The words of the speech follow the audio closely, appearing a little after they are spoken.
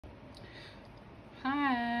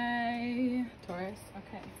Hi, Taurus.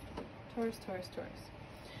 Okay, Taurus.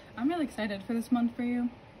 I'm really excited for this month for you.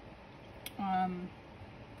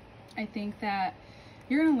 I think that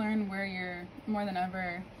you're gonna learn where more than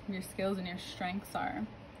ever, your skills and your strengths are.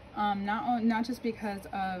 Not just because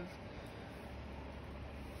of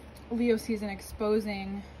Leo season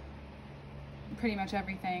exposing pretty much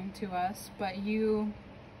everything to us, but you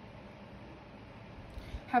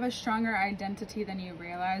have a stronger identity than you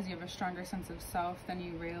realize. You have a stronger sense of self than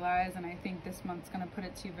you realize, and I think this month's going to put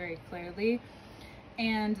it to you very clearly.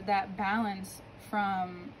 And that balance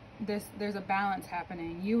from this, there's a balance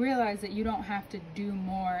happening. You realize that you don't have to do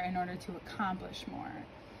more in order to accomplish more.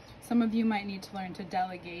 Some of you might need to learn to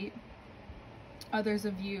delegate. Others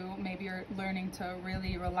of you, maybe you're learning to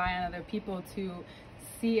really rely on other people to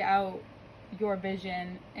see out your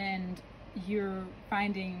vision, and you're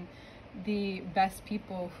finding the best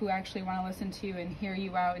people who actually want to listen to you and hear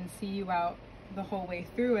you out and see you out the whole way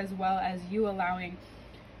through, as well as you allowing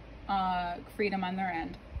freedom on their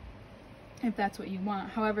end, if that's what you want.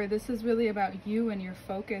 However, this is really about you and your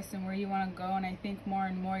focus and where you want to go, and I think more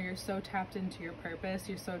and more you're so tapped into your purpose,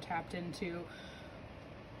 you're so tapped into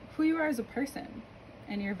who you are as a person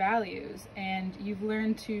and your values, and you've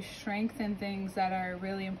learned to strengthen things that are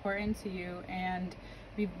really important to you and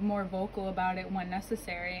be more vocal about it when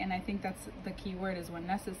necessary. And I think that's the key word, is when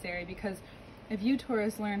necessary, because if you,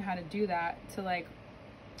 Taurus, learn how to do that, to like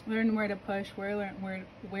learn where to push, where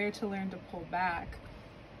to learn to pull back,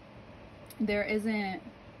 there isn't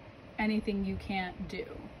anything you can't do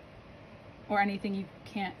or anything you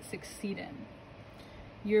can't succeed in.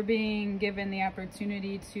 You're being given the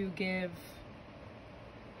opportunity to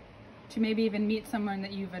maybe even meet someone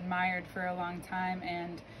that you've admired for a long time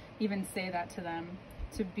and even say that to them,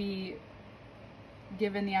 to be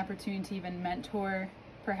given the opportunity to even mentor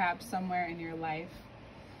perhaps somewhere in your life.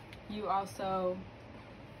 You also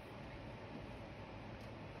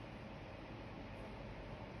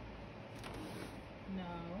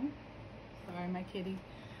sorry, my kitty.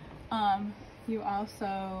 You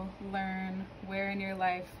also learn where in your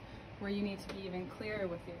life where you need to be even clearer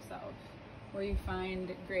with yourself, where you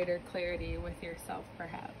find greater clarity with yourself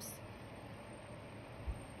perhaps.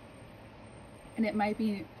 And it might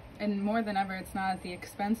be, and more than ever, it's not at the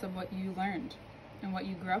expense of what you learned and what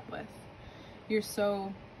you grew up with. You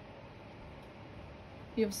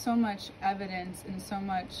have so much evidence and so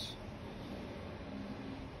much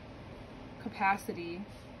capacity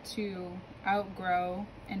to outgrow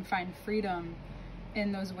and find freedom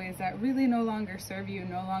in those ways that really no longer serve you,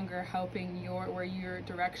 no longer helping where your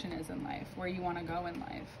direction is in life, where you want to go in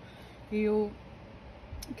life. You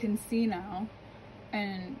can see now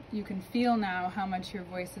and you can feel now how much your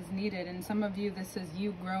voice is needed. And some of you, this is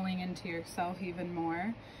you growing into yourself even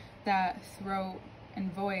more. That throat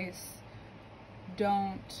and voice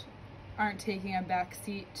aren't taking a back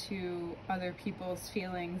seat to other people's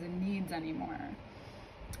feelings and needs anymore.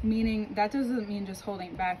 Meaning, that doesn't mean just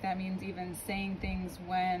holding back. That means even saying things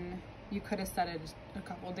when you could have said it a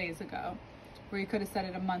couple days ago, where you could have said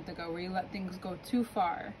it a month ago, where you let things go too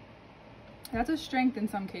far. That's a strength in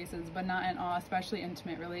some cases, but not in all, especially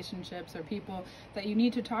intimate relationships or people that you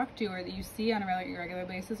need to talk to or that you see on a regular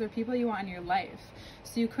basis, or people you want in your life.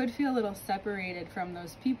 So you could feel a little separated from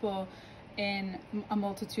those people in a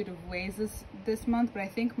multitude of ways this month, but I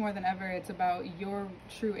think more than ever it's about your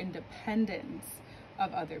true independence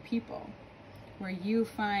of other people, where you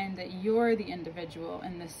find that you're the individual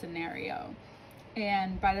in this scenario.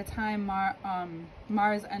 And by the time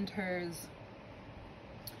Mars enters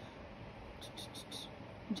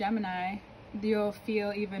Gemini, you'll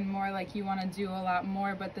feel even more like you want to do a lot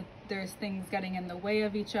more, but there's things getting in the way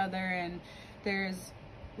of each other, and there's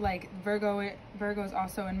like Virgo's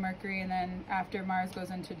also in Mercury, and then after Mars goes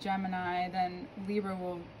into Gemini, then Libra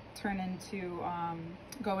will turn into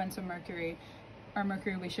go into Mercury, or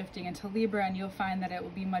Mercury will be shifting into Libra, and you'll find that it will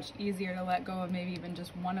be much easier to let go of maybe even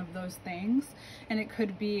just one of those things. And it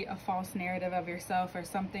could be a false narrative of yourself or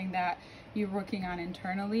something that you're working on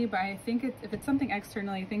internally, but I think if it's something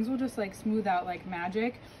externally, things will just like smooth out like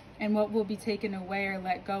magic, and what will be taken away or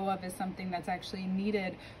let go of is something that's actually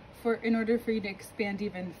needed in order for you to expand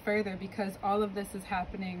even further, because all of this is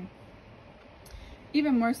happening,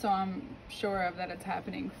 even more so I'm sure of that it's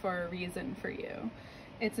happening for a reason for you.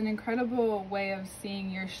 It's an incredible way of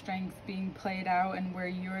seeing your strengths being played out, and where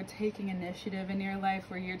you're taking initiative in your life,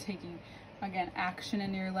 where you're taking, again, action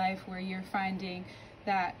in your life, where you're finding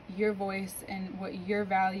that your voice and what your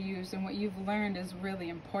values and what you've learned is really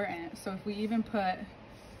important. So if we even put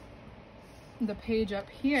the page up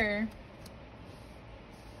here,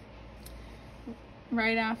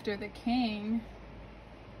 right after the King,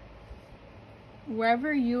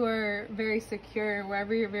 wherever you are very secure,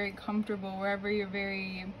 wherever you're very comfortable, wherever you're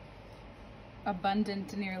very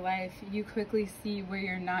abundant in your life, you quickly see where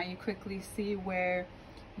you're not. You quickly see where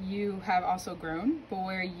you have also grown, but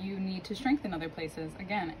where you need to strengthen other places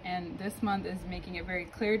again. And this month is making it very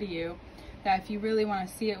clear to you that if you really want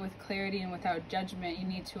to see it with clarity and without judgment, you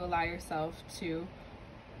need to allow yourself to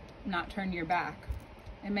not turn your back.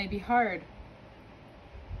 It may be hard.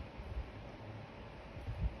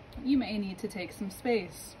 You may need to take some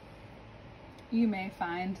space. You may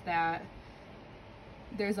find that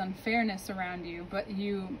there's unfairness around you, but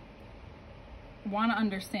you want to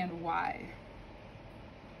understand why.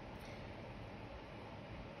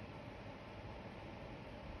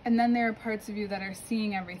 And then there are parts of you that are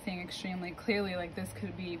seeing everything extremely clearly. Like this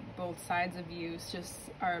could be both sides of you,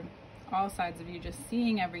 all sides of you just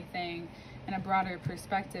seeing everything in a broader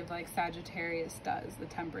perspective, like Sagittarius does, the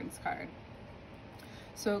Temperance card.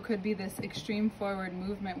 So it could be this extreme forward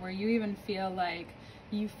movement where you even feel like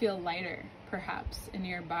you feel lighter, perhaps, in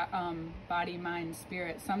your body, mind,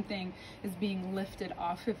 spirit. Something is being lifted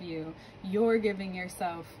off of you. You're giving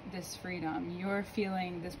yourself this freedom. You're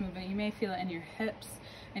feeling this movement. You may feel it in your hips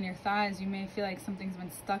and your thighs. You may feel like something's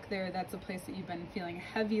been stuck there. That's a place that you've been feeling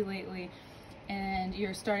heavy lately. And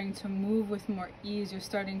you're starting to move with more ease. You're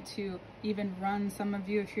starting to even run. Some of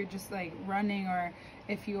you, if you're just like running, or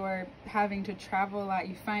if you're having to travel a lot,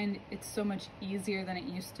 you find it's so much easier than it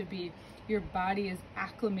used to be. Your body is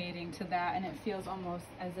acclimating to that, and it feels almost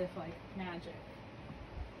as if like magic.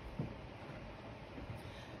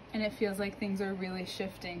 And it feels like things are really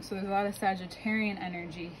shifting. So there's a lot of Sagittarian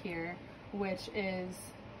energy here, which is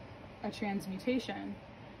a transmutation.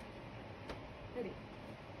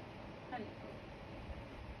 Honey,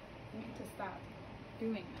 you need to stop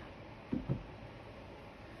doing that.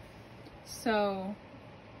 So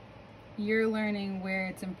you're learning where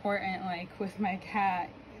it's important, like with my cat,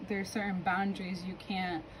 there's certain boundaries you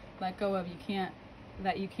can't let go of,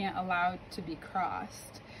 that you can't allow to be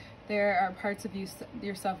crossed. There are parts of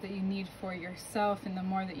yourself that you need for yourself, and the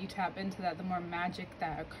more that you tap into that, the more magic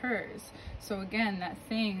that occurs. So again, that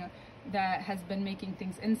thing that has been making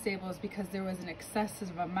things unstable is because there was an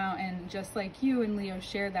excessive amount, and just like you and Leo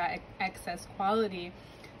share that excess quality,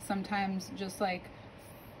 sometimes just like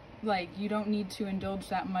you don't need to indulge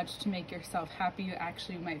that much to make yourself happy. You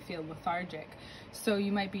actually might feel lethargic. So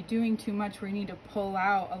you might be doing too much where you need to pull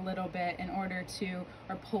out a little bit in order to,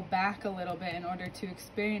 or pull back a little bit in order to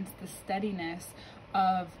experience the steadiness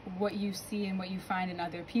of what you see and what you find in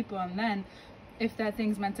other people. And then if that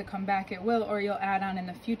thing's meant to come back, it will, or you'll add on in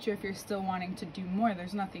the future if you're still wanting to do more.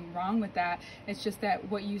 There's nothing wrong with that. It's just that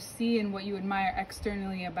what you see and what you admire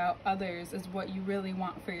externally about others is what you really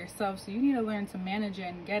want for yourself. So you need to learn to manage it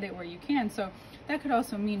and get it where you can. So that could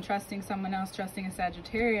also mean trusting someone else, trusting a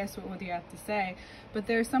Sagittarius, what would you have to say? But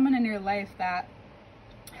there's someone in your life that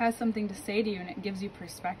has something to say to you, and it gives you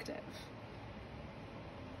perspective.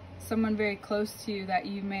 Someone very close to you that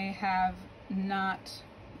you may have not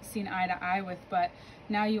seen eye to eye with, but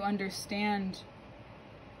now you understand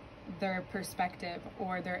their perspective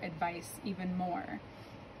or their advice even more,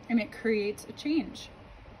 and it creates a change.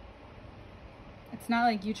 It's not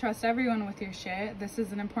like you trust everyone with your shit. This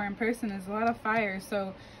is an important person. There's a lot of fire,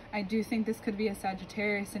 so I do think this could be a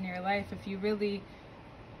Sagittarius in your life. If you really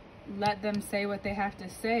let them say what they have to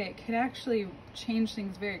say, it could actually change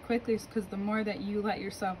things very quickly, because the more that you let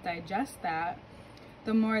yourself digest that,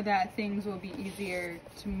 the more that things will be easier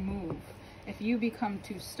to move. If you become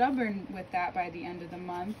too stubborn with that by the end of the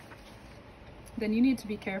month, then you need to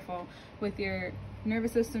be careful with your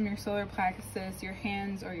nervous system, your solar plexus, your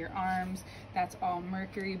hands or your arms. That's all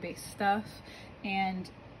Mercury based stuff, and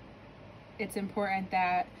it's important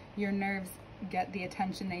that your nerves get the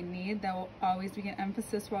attention they need. That will always be an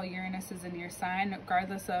emphasis while Uranus is in your sign,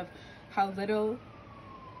 regardless of how little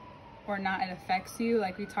or not it affects you.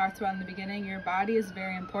 Like we talked about in the beginning, your body is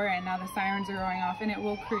very important. Now the sirens are going off, and it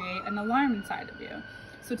will create an alarm inside of you.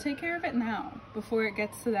 So take care of it now before it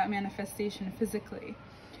gets to that manifestation physically,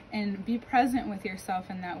 and be present with yourself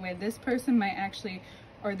in that way. This person might actually,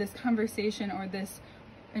 or this conversation or this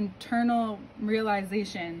internal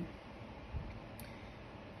realization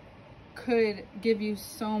could give you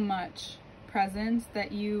so much presence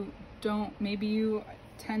that you don't, maybe you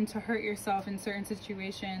tend to hurt yourself in certain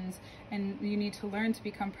situations, and you need to learn to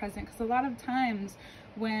become present. Because a lot of times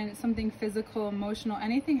when something physical, emotional,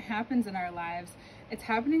 anything happens in our lives, it's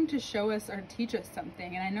happening to show us or teach us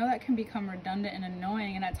something. And I know that can become redundant and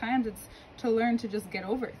annoying, and at times it's to learn to just get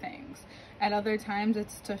over things. At other times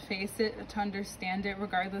it's to face it, to understand it,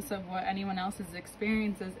 regardless of what anyone else's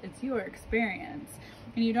experience is. It's your experience,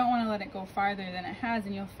 and you don't want to let it go farther than it has.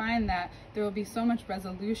 And you'll find that there will be so much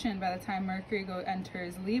resolution by the time Mercury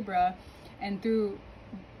enters Libra, and through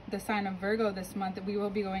the sign of Virgo this month, that we will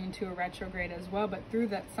be going into a retrograde as well. But through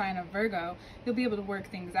that sign of Virgo, you'll be able to work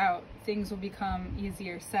things out. Things will become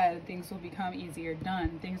easier said, things will become easier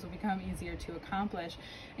done, things will become easier to accomplish,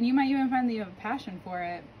 and you might even find that you have a passion for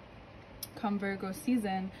it come Virgo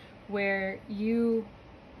season, where you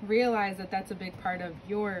realize that that's a big part of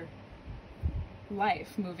your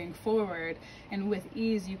life moving forward, and with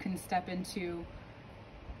ease you can step into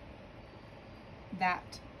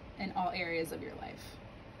that in all areas of your life,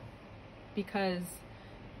 because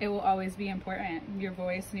it will always be important. Your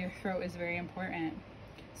voice and your throat is very important.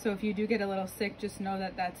 So if you do get a little sick, just know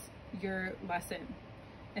that that's your lesson.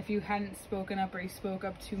 If you hadn't spoken up, or you spoke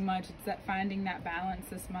up too much, it's that finding that balance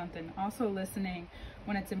this month, and also listening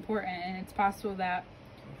when it's important. And it's possible that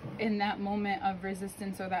in that moment of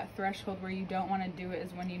resistance, or that threshold where you don't want to do it,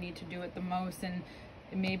 is when you need to do it the most. And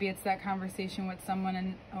maybe it's that conversation with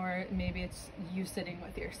someone, or maybe it's you sitting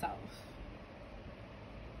with yourself.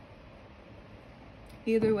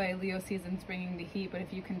 Either way, Leo season's bringing the heat, but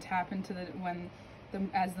if you can tap into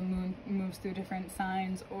as the moon moves through different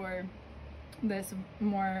signs, or this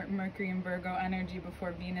more Mercury and Virgo energy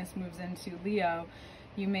before Venus moves into Leo,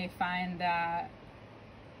 you may find that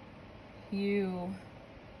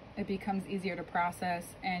it becomes easier to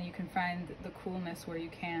process, and you can find the coolness where you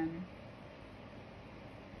can.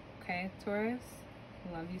 Okay, Taurus,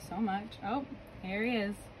 I love you so much. Oh, here he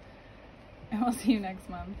is. And we'll see you next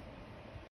month.